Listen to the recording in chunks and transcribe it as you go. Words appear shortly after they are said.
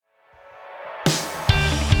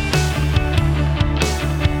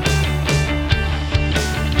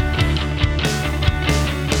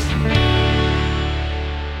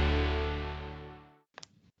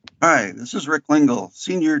Hi, this is Rick Lingle,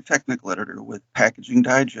 Senior Technical Editor with Packaging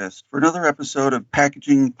Digest, for another episode of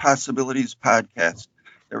Packaging Possibilities Podcast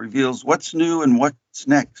that reveals what's new and what's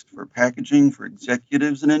next for packaging for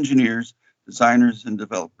executives and engineers, designers, and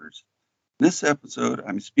developers. In this episode,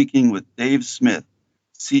 I'm speaking with Dave Smith,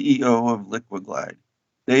 CEO of Liquiglide.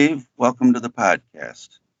 Dave, welcome to the podcast.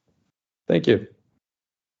 Thank you.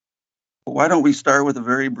 Why don't we start with a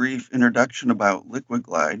very brief introduction about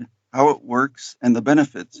Liquiglide, how it works, and the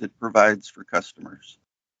benefits it provides for customers?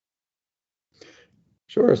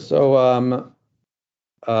 Sure. So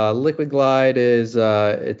Liquiglide is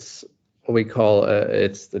it's what we call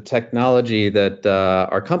it's the technology that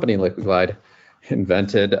our company Liquiglide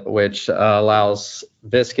invented, which allows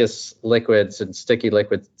viscous liquids and sticky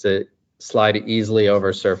liquids to slide easily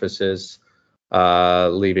over surfaces,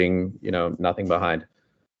 leaving nothing behind.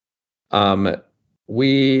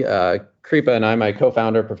 Kripa and I, my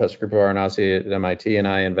co-founder, Professor Kripa Varanasi at MIT, and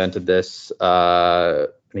I invented this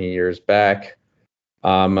many years back.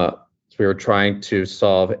 So we were trying to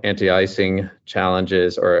solve anti-icing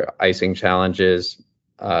challenges or icing challenges,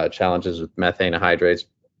 challenges with methane hydrates,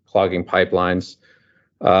 clogging pipelines.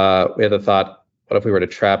 We had the thought, what if we were to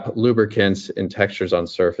trap lubricants in textures on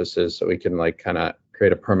surfaces so we can kind of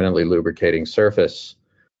create a permanently lubricating surface?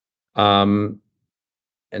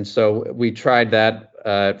 And so we tried that.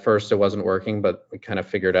 At first, it wasn't working, but we kind of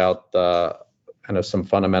figured out some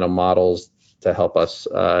fundamental models to help us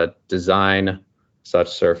design such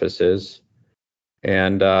surfaces.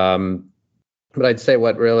 And but I'd say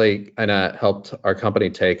what really kind of helped our company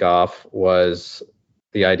take off was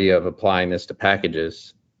the idea of applying this to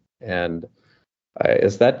packages. And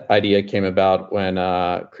as that idea came about when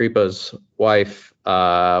Kripa's wife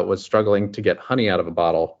was struggling to get honey out of a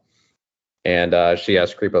bottle. And she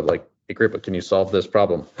asked Kripa, hey, Kripa, can you solve this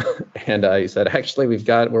problem? And he said, actually,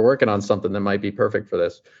 we're working on something that might be perfect for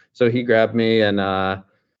this. So he grabbed me and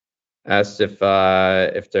asked if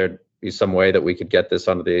there'd be some way that we could get this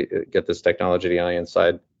technology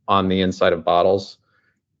on the inside of bottles,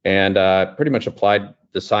 and pretty much applied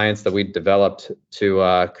the science that we developed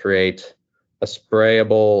to create a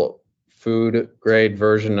sprayable food grade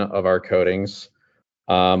version of our coatings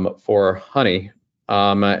for honey.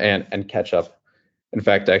 And ketchup. In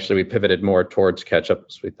fact, actually, we pivoted more towards ketchup,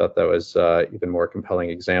 so we thought that was even more compelling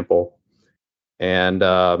example. And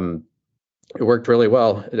it worked really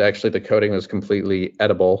well. The coating was completely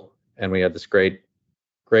edible, and we had this great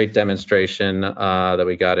demonstration that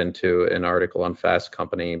we got into an article on Fast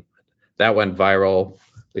Company. That went viral,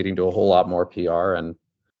 leading to a whole lot more PR, and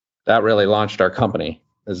that really launched our company,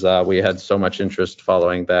 as we had so much interest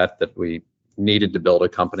following that we needed to build a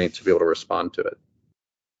company to be able to respond to it.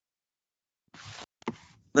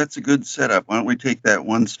 That's a good setup. Why don't we take that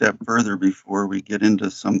one step further before we get into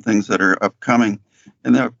some things that are upcoming?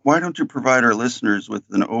 And why don't you provide our listeners with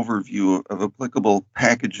an overview of applicable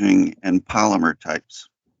packaging and polymer types?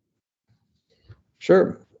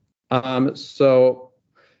 Sure. So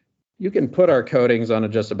you can put our coatings on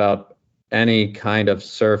just about any kind of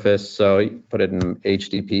surface. So you put it in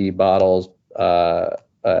HDPE bottles, HDPE,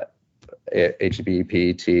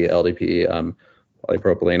 PET, LDPE,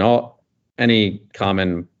 polypropylene, any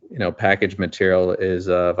common, package material is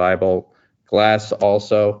viable. Glass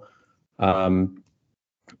also.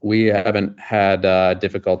 We haven't had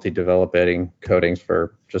difficulty developing coatings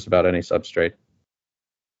for just about any substrate.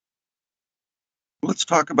 Let's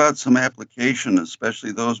talk about some application,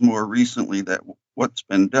 especially those more recently, that what's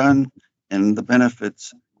been done and the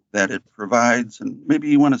benefits that it provides. And maybe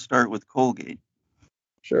you want to start with Colgate.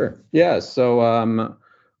 Sure. Yeah. So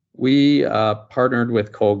we partnered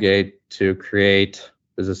with Colgate to create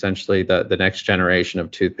essentially the next generation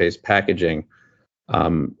of toothpaste packaging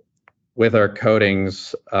with our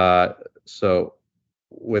coatings. So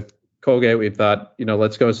with Colgate, we thought,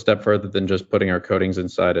 let's go a step further than just putting our coatings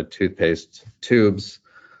inside of toothpaste tubes.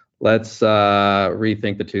 Let's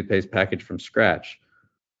rethink the toothpaste package from scratch.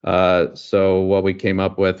 So what we came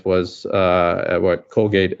up with was what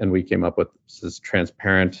Colgate and we came up with this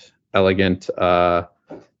transparent, elegant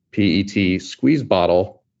PET squeeze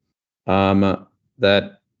bottle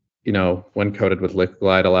that, when coated with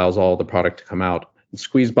Liquiglide, allows all the product to come out. And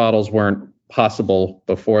squeeze bottles weren't possible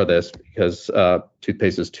before this because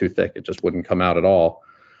toothpaste is too thick. It just wouldn't come out at all.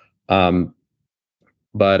 But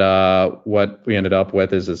what we ended up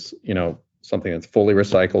with is something that's fully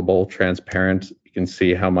recyclable, transparent. You can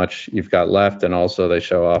see how much you've got left, and also they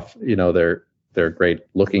show off, their great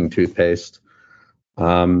looking toothpaste.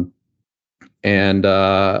 And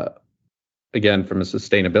again, from a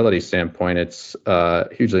sustainability standpoint, it's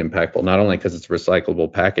hugely impactful, not only because it's a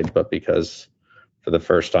recyclable package, but because for the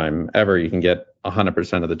first time ever, you can get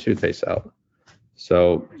 100% of the toothpaste out.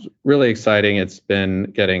 So really exciting. It's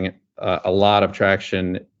been getting a lot of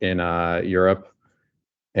traction in Europe,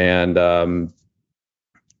 and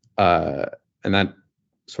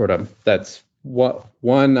that's what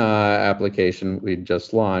one application we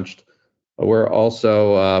just launched. We're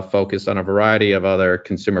also focused on a variety of other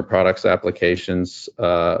consumer products applications.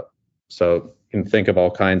 So you can think of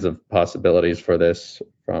all kinds of possibilities for this,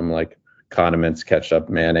 from like condiments, ketchup,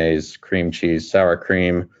 mayonnaise, cream cheese, sour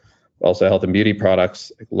cream. Also health and beauty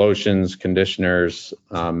products like lotions, conditioners,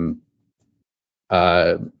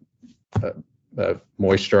 moisturizing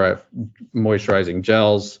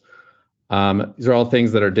gels. These are all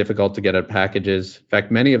things that are difficult to get at packages. In fact,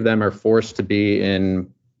 many of them are forced to be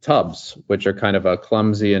in tubs, which are kind of a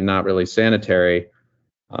clumsy and not really sanitary.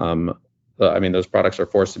 Those products are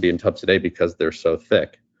forced to be in tubs today because they're so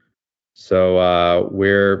thick. So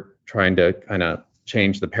we're trying to kind of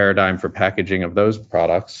change the paradigm for packaging of those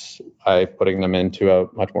products by putting them into a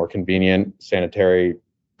much more convenient sanitary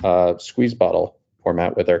squeeze bottle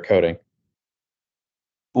format with our coating.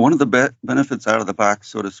 One of the benefits out of the box,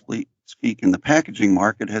 so to speak, in the packaging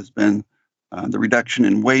market has been the reduction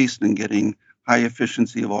in waste and getting high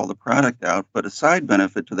efficiency of all the product out. But a side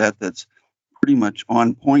benefit to that that's pretty much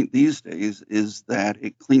on point these days is that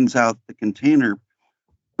it cleans out the container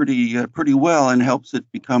pretty well and helps it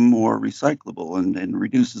become more recyclable and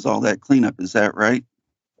reduces all that cleanup. Is that right?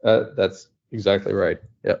 That's exactly right.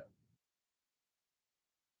 Yep.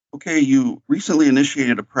 Okay, you recently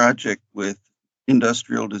initiated a project with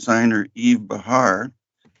industrial designer Eve Bahar,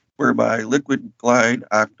 whereby liquid glide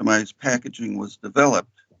optimized packaging was developed.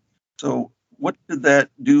 So what did that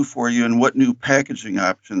do for you, and what new packaging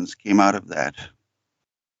options came out of that?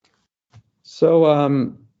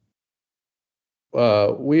 So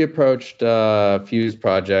we approached Fuse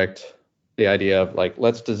Project, the idea of like,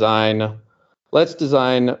 let's design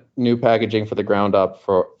new packaging for the ground up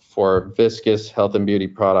for viscous health and beauty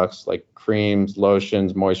products like creams,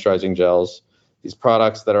 lotions, moisturizing gels. These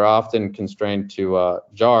products that are often constrained to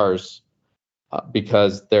jars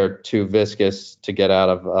because they're too viscous to get out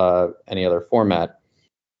of any other format.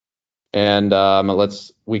 And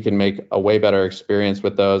we can make a way better experience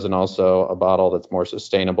with those, and also a bottle that's more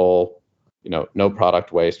sustainable, no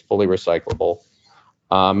product waste, fully recyclable.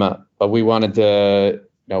 But we wanted to,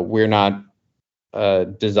 we're not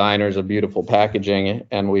designers of beautiful packaging,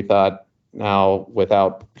 and we thought now we're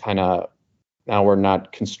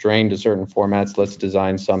not constrained to certain formats. Let's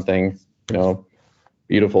design something,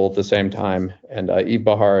 beautiful at the same time. And Eve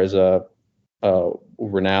Bahar is a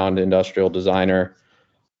renowned industrial designer,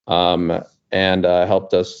 and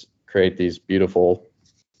helped us create these beautiful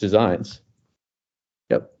designs.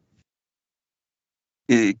 Yep.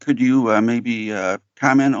 Could you maybe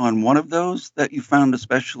comment on one of those that you found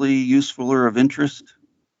especially useful or of interest?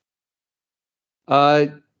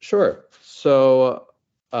 Sure. So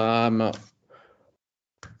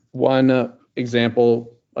one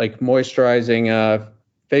example, like moisturizing,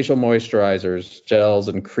 facial moisturizers, gels,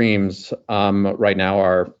 and creams right now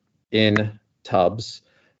are in tubs.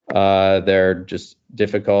 They're just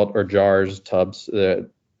difficult, or jars, tubs.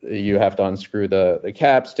 You have to unscrew the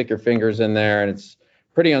cap, stick your fingers in there, and it's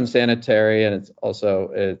pretty unsanitary, and it's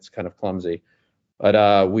kind of clumsy.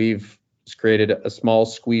 But we've just created a small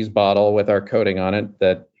squeeze bottle with our coating on it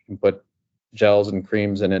that you can put gels and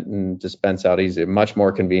creams in it and dispense out easy. Much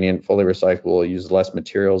more convenient, fully recyclable, uses less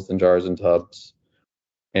materials than jars and tubs,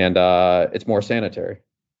 and it's more sanitary.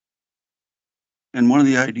 And one of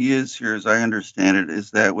the ideas here, as I understand it,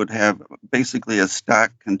 is that would have basically a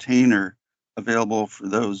stock container available for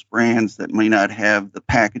those brands that may not have the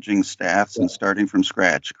packaging staffs and starting from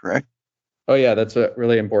scratch, correct? Oh yeah, that's a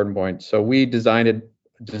really important point. So we designed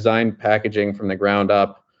packaging from the ground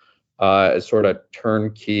up as sort of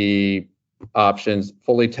turnkey options,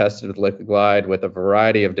 fully tested with Liquid Glide with a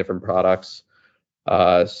variety of different products,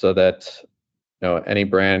 so that any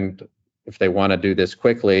brand, if they want to do this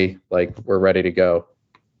quickly, like, we're ready to go.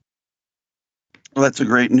 Well, that's a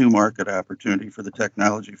great new market opportunity for the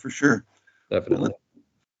technology, for sure. Definitely.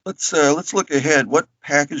 Let's look ahead. What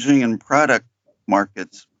packaging and product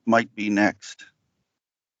markets might be next?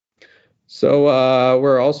 So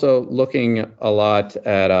we're also looking a lot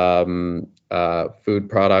at food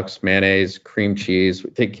products, mayonnaise, cream cheese.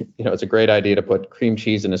 We think it's a great idea to put cream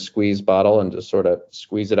cheese in a squeeze bottle and just sort of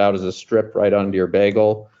squeeze it out as a strip right onto your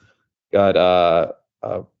bagel. Got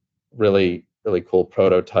really cool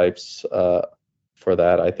prototypes for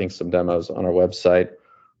that. I think some demos on our website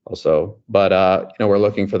also. But we're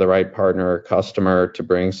looking for the right partner or customer to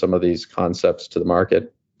bring some of these concepts to the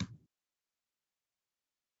market.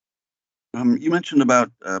 You mentioned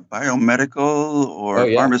about biomedical Oh or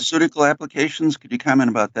yeah, pharmaceutical applications. Could you comment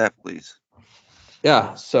about that, please?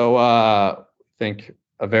 yeah. So I think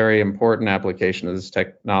a very important application of this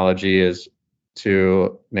technology is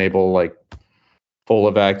to enable like full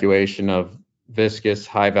evacuation of viscous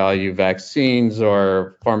high value vaccines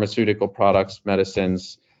or pharmaceutical products,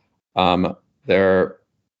 medicines. Um, there,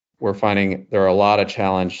 we're finding there are a lot of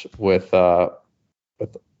challenge with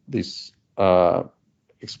these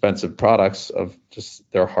expensive products of just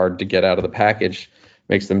they're hard to get out of the package,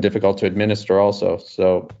 makes them difficult to administer also.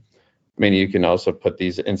 So I mean, you can also put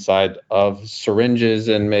these inside of syringes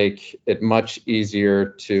and make it much easier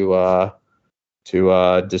to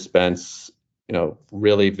dispense,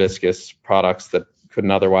 really viscous products that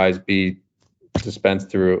couldn't otherwise be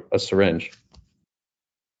dispensed through a syringe.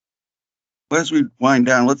 Well, as we wind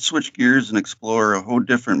down, let's switch gears and explore a whole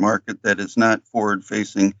different market that is not forward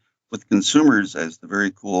facing with consumers as the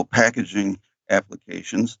very cool packaging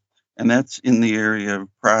applications. And that's in the area of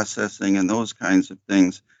processing and those kinds of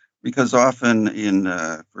things. Because often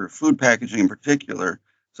for food packaging in particular,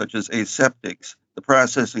 such as aseptics, the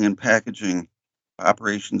processing and packaging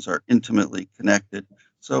operations are intimately connected.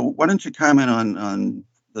 So why don't you comment on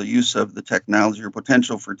the use of the technology or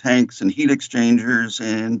potential for tanks and heat exchangers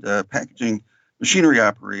and packaging machinery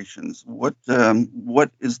operations? What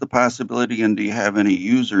is the possibility, and do you have any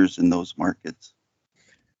users in those markets?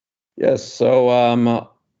 Yes. So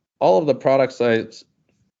all of the products I've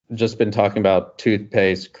just been talking about,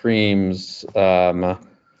 toothpaste, creams,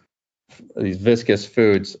 these viscous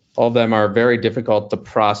foods, all of them are very difficult to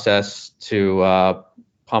process, to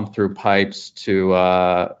pump through pipes, to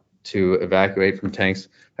evacuate from tanks.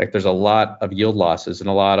 In fact, there's a lot of yield losses and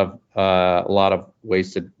a lot of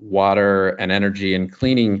wasted water and energy in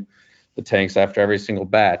cleaning the tanks after every single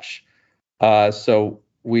batch. So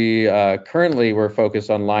we currently we're focused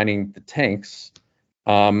on lining the tanks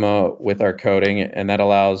with our coating, and that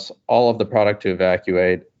allows all of the product to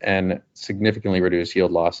evacuate and significantly reduce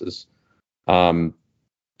yield losses. Um,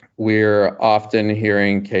 we're often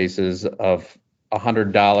hearing cases of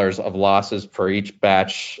 $100 of losses per each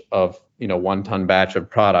batch of 1 ton batch of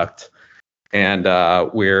product, and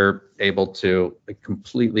we're able to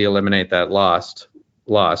completely eliminate that loss,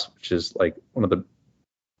 which is like one of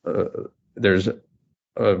the there's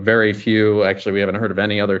very few. Actually, we haven't heard of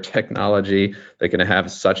any other technology that can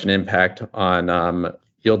have such an impact on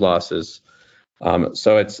yield losses.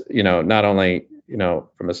 So it's not only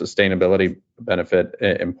from a sustainability benefit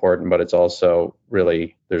important, but it's also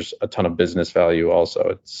really there's a ton of business value. Also,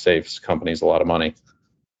 it saves companies a lot of money.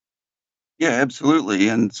 Yeah, absolutely.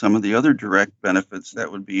 And some of the other direct benefits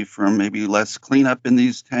that would be from maybe less cleanup in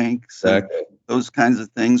these tanks and Exactly. those kinds of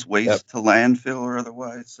things, Yep. waste to landfill or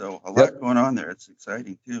otherwise. So a lot Yep. going on there. It's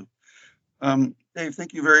exciting too. Dave,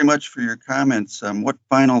 thank you very much for your comments. What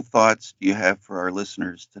final thoughts do you have for our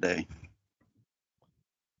listeners today?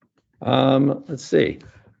 Let's see.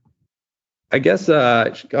 I guess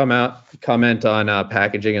I should comment on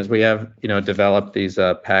packaging as we have developed these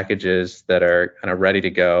packages that are kind of ready to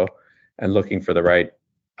go and looking for the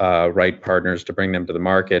right partners to bring them to the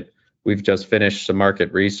market. We've just finished some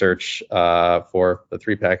market research for the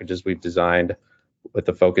 3 packages we've designed with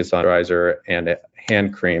the focus on moisturizer and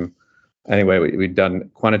hand cream. Anyway, we've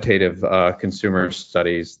done quantitative consumer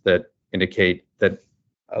studies that indicate that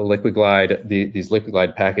these Liquid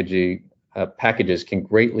Glide packages can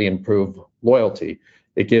greatly improve loyalty.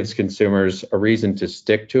 It gives consumers a reason to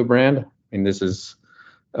stick to a brand. I mean, this is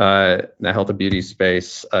in the health and beauty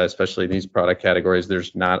space, especially in these product categories,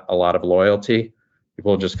 there's not a lot of loyalty.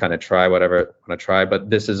 People just kind of try whatever they want to try, but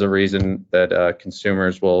this is a reason that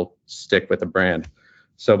consumers will stick with a brand.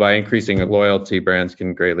 So by increasing loyalty, brands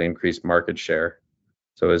can greatly increase market share.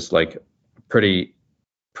 So it's like pretty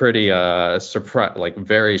surprise, like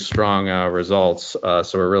very strong results. So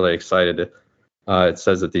we're really excited. It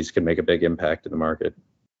says that these can make a big impact in the market.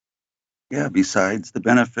 Yeah, besides the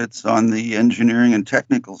benefits on the engineering and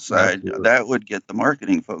technical side, Absolutely. that would get the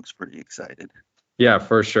marketing folks pretty excited. Yeah,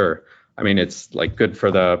 for sure. I mean, it's like good for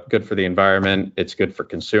the environment. It's good for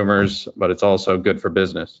consumers, but it's also good for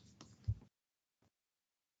business.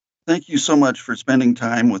 Thank you so much for spending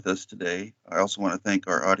time with us today. I also want to thank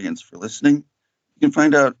our audience for listening. You can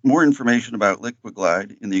find out more information about Liquid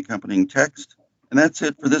Glide in the accompanying text. And that's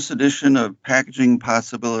it for this edition of Packaging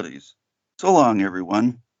Possibilities. So long,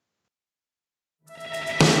 everyone.